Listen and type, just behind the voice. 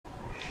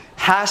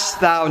Hast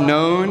thou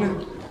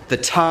known the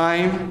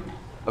time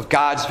of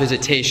God's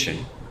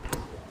visitation?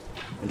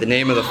 In the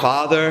name of the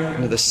Father,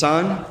 and of the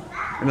Son,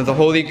 and of the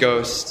Holy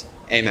Ghost.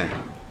 Amen.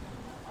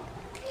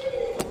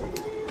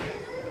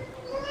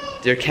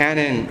 Dear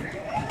Canon,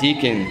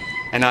 Deacon,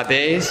 and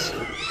Abbes,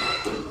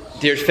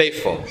 dear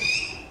faithful,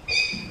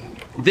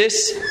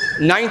 this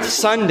 9th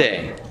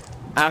Sunday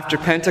after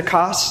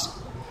Pentecost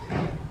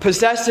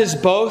possesses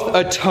both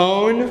a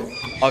tone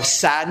of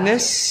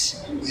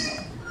sadness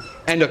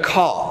and a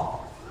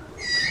call.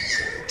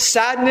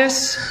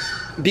 Sadness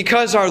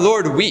because our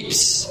Lord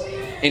weeps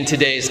in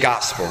today's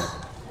gospel.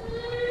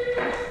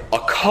 A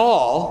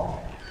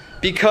call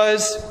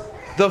because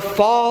the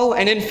fall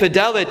and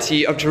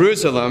infidelity of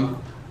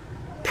Jerusalem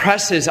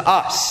presses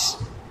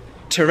us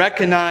to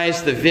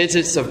recognize the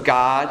visits of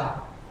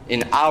God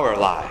in our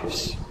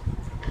lives.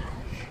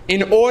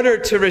 In order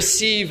to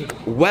receive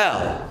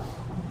well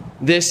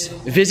this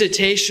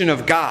visitation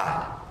of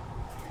God,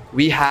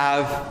 we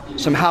have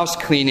some house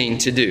cleaning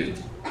to do.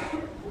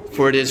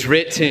 For it is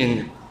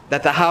written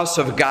that the house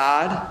of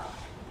God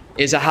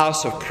is a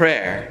house of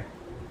prayer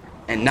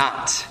and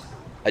not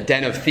a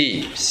den of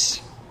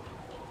thieves.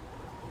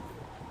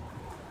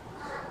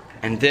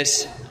 And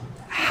this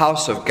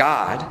house of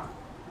God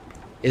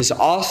is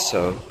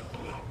also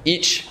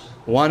each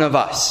one of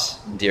us,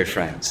 dear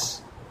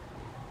friends.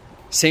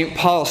 St.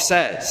 Paul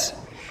says,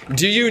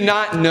 "Do you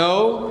not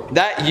know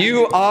that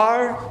you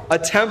are a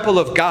temple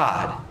of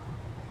God,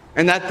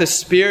 and that the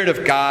Spirit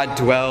of God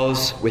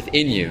dwells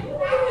within you?"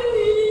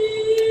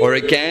 Or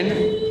again,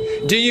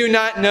 "Do you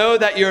not know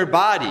that your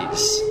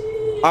bodies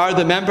are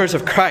the members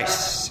of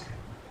Christ?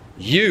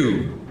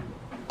 You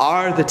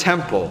are the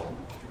temple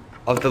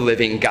of the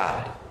living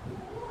God."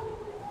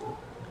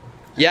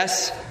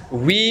 Yes,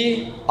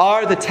 we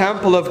are the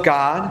temple of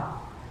God,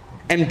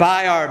 and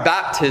by our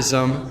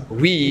baptism,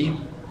 we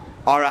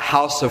are a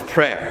house of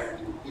prayer.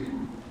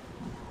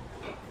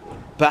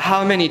 But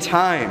how many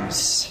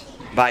times,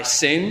 by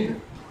sin,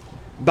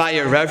 by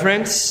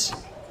irreverence,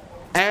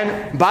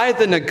 and by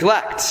the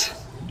neglect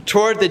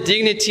toward the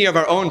dignity of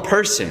our own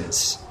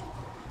persons,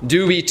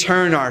 do we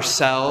turn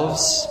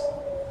ourselves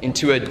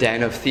into a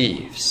den of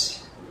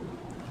thieves?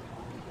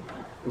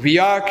 We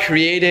are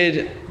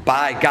created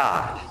by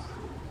God.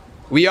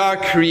 We are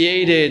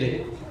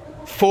created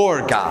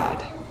for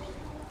God.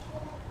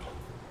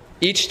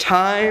 Each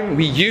time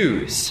we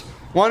use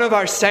one of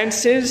our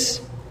senses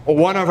or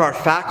one of our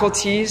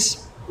faculties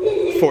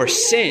for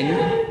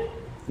sin,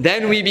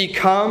 then we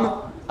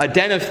become a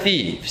den of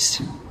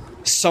thieves.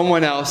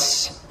 Someone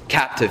else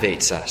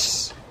captivates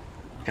us,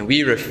 and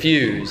we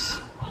refuse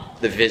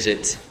the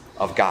visit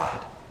of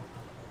God.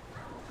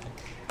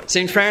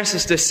 St.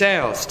 Francis de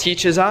Sales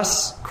teaches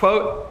us,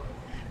 quote,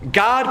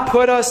 "God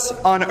put us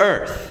on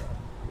earth,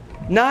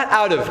 not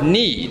out of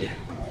need,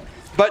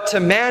 but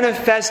to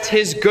manifest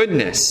his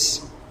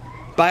goodness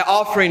by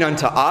offering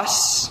unto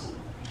us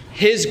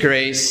his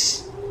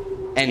grace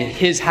and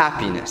his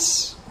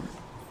happiness.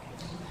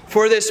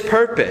 For this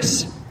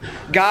purpose,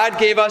 God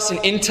gave us an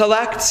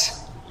intellect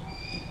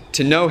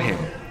to know him,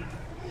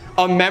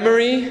 a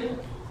memory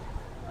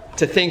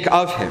to think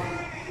of him,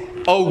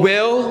 a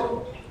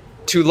will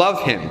to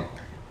love him,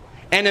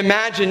 an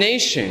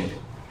imagination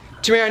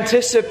to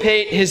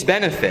anticipate his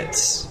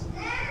benefits,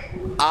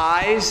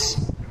 eyes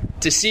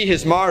to see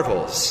his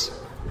marvels,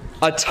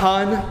 a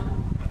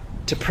tongue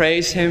to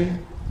praise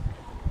him,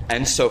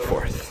 and so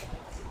forth."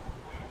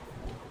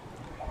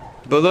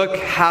 But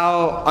look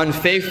how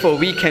unfaithful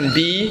we can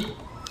be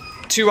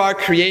to our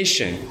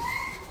creation.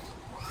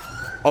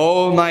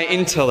 "Oh, my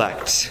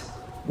intellect,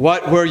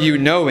 what were you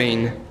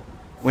knowing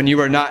when you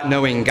were not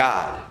knowing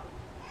God?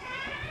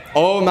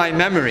 Oh, my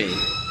memory,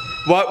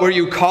 what were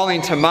you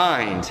calling to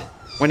mind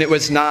when it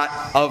was not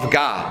of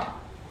God?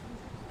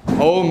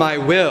 Oh, my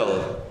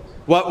will,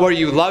 what were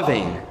you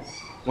loving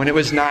when it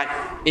was not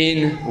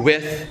in,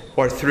 with,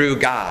 or through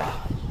God?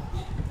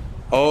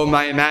 Oh,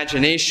 my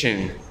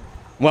imagination,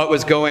 what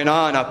was going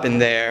on up in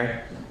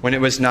there when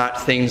it was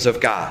not things of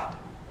God?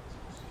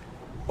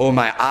 Oh,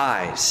 my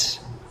eyes,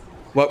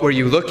 what were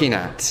you looking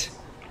at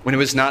when it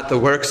was not the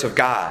works of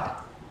God?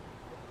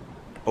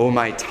 Oh,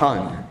 my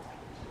tongue,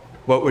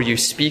 what were you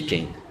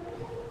speaking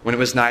when it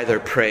was neither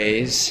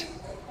praise,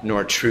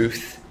 nor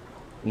truth,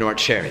 nor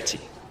charity?"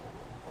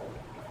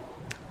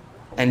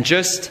 And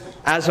just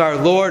as our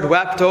Lord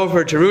wept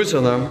over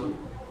Jerusalem,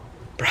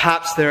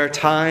 perhaps there are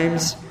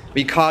times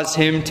we cause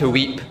him to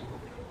weep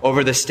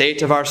over the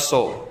state of our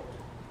soul.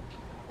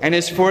 And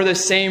it's for the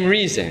same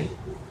reason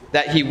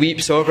that he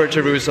weeps over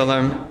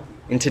Jerusalem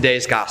in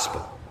today's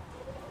gospel.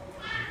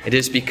 It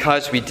is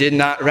because we did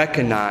not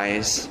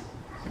recognize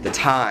the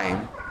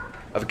time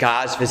of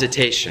God's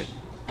visitation.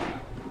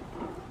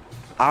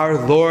 Our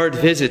Lord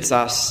visits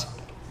us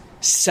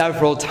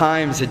several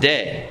times a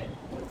day.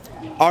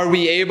 Are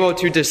we able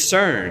to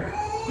discern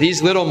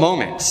these little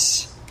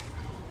moments?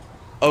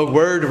 A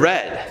word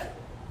read,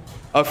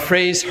 a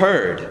phrase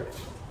heard,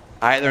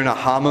 either in a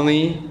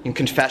homily, in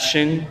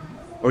confession,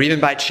 or even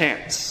by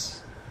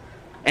chance.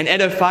 An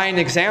edifying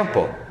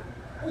example,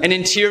 an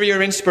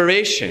interior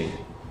inspiration,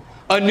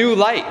 a new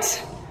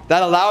light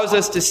that allows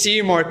us to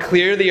see more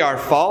clearly our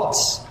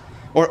faults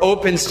or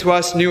opens to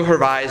us new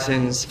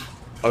horizons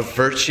of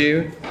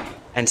virtue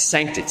and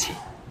sanctity.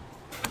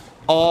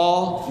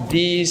 All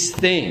these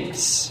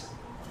things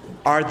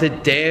are the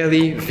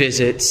daily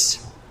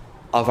visits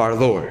of our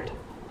Lord.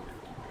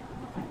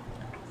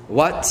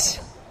 What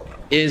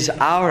is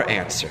our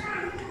answer?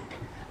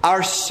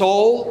 Our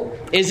soul,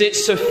 is it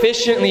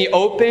sufficiently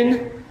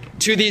open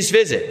to these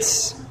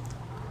visits?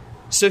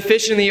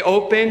 Sufficiently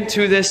open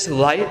to this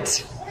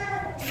light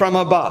from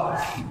above?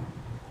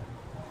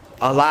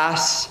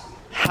 Alas,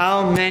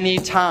 how many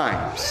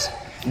times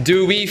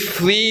do we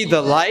flee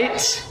the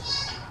light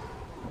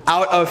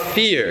out of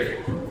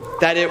fear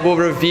that it will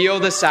reveal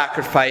the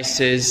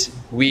sacrifices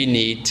we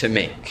need to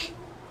make?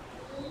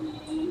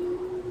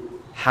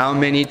 How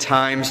many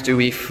times do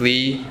we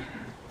flee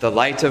the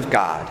light of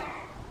God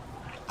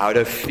out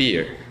of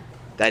fear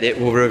that it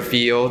will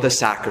reveal the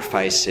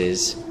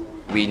sacrifices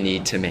we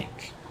need to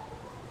make?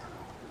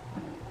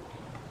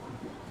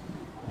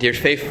 Dear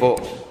faithful,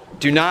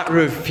 do not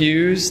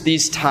refuse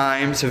these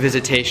times of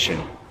visitation.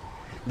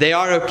 They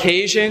are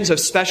occasions of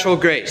special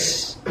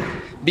grace.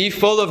 Be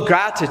full of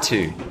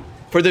gratitude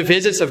for the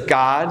visits of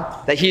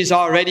God that He's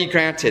already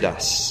granted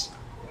us.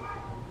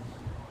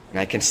 And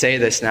I can say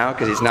this now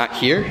because He's not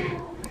here.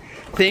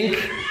 Think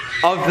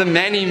of the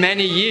many,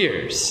 many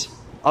years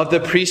of the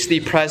priestly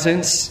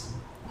presence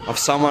of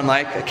someone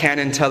like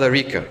Canon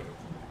Tellerico.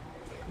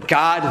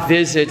 God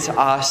visits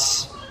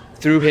us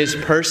through His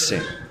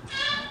person,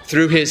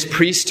 through His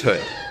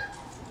priesthood.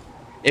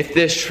 If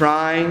this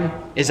shrine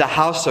is a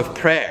house of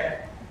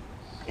prayer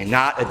and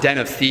not a den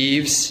of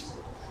thieves,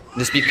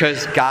 it is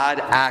because God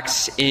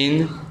acts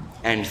in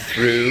and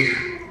through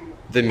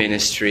the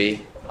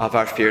ministry of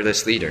our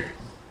fearless leader.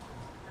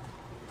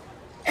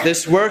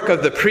 This work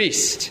of the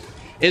priest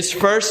is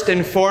first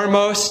and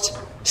foremost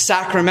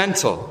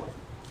sacramental.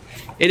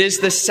 It is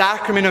the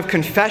sacrament of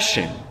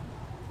confession.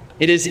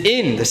 It is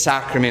in the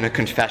sacrament of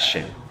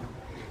confession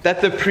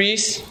that the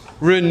priest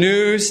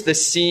renews the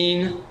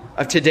scene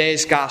of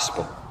today's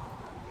gospel.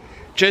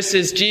 Just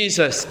as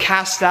Jesus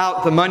cast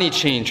out the money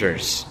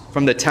changers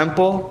from the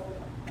temple,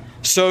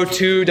 so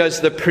too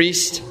does the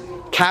priest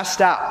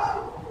cast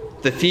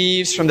out the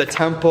thieves from the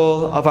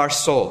temple of our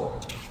soul.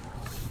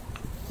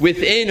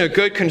 Within a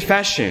good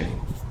confession,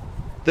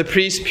 the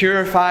priest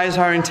purifies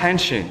our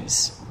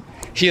intentions.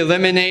 He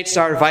eliminates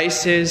our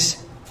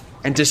vices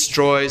and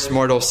destroys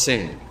mortal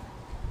sin.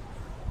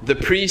 The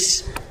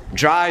priest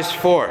drives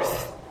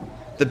forth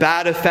the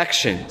bad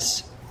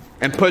affections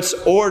and puts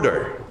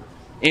order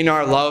in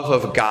our love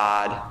of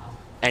God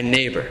and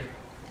neighbor.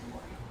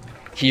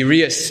 He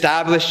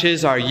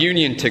reestablishes our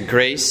union to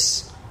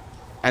grace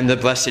and the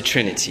Blessed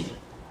Trinity.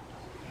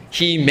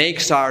 He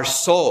makes our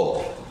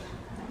soul,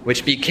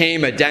 which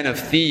became a den of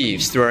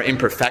thieves through our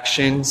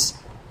imperfections,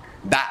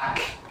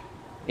 back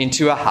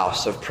into a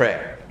house of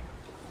prayer.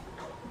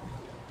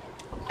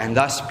 And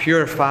thus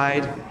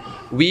purified,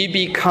 we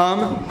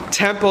become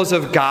temples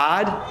of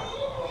God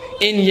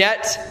in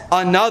yet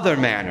another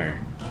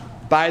manner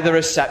by the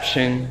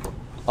reception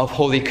of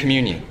Holy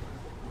Communion.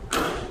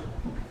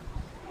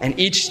 And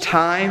each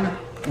time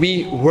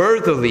we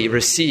worthily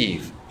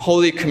receive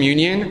Holy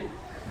Communion,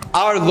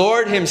 our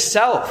Lord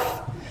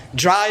Himself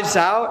drives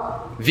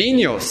out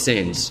venial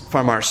sins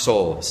from our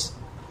souls.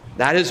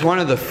 That is one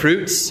of the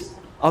fruits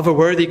of a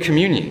worthy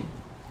communion.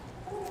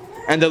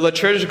 And the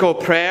liturgical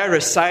prayer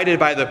recited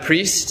by the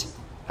priest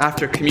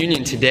after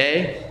communion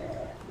today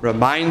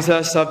reminds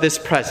us of this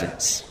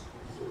presence.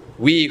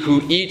 We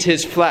who eat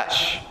His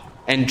flesh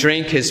and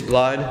drink His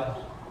blood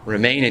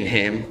remain in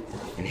Him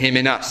and Him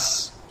in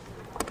us.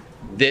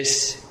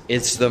 This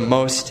is the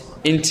most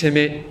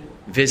intimate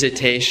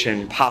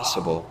visitation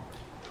possible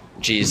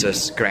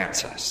Jesus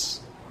grants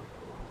us.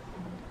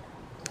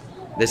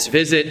 This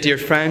visit, dear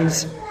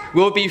friends,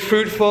 will be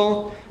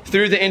fruitful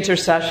through the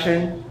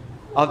intercession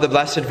of the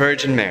Blessed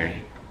Virgin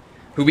Mary,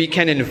 who we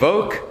can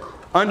invoke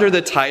under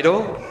the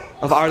title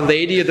of Our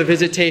Lady of the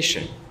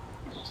Visitation.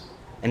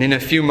 And in a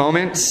few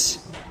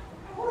moments,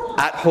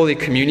 at Holy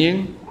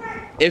Communion,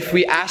 if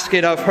we ask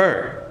it of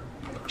her,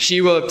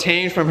 she will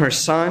obtain from her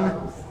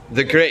Son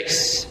the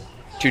grace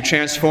to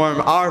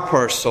transform our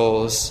poor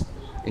souls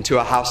into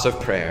a house of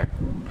prayer.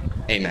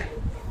 Amen.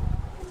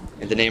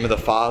 In the name of the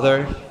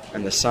Father,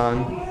 and the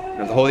Son,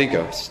 and of the Holy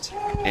Ghost.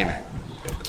 Amen.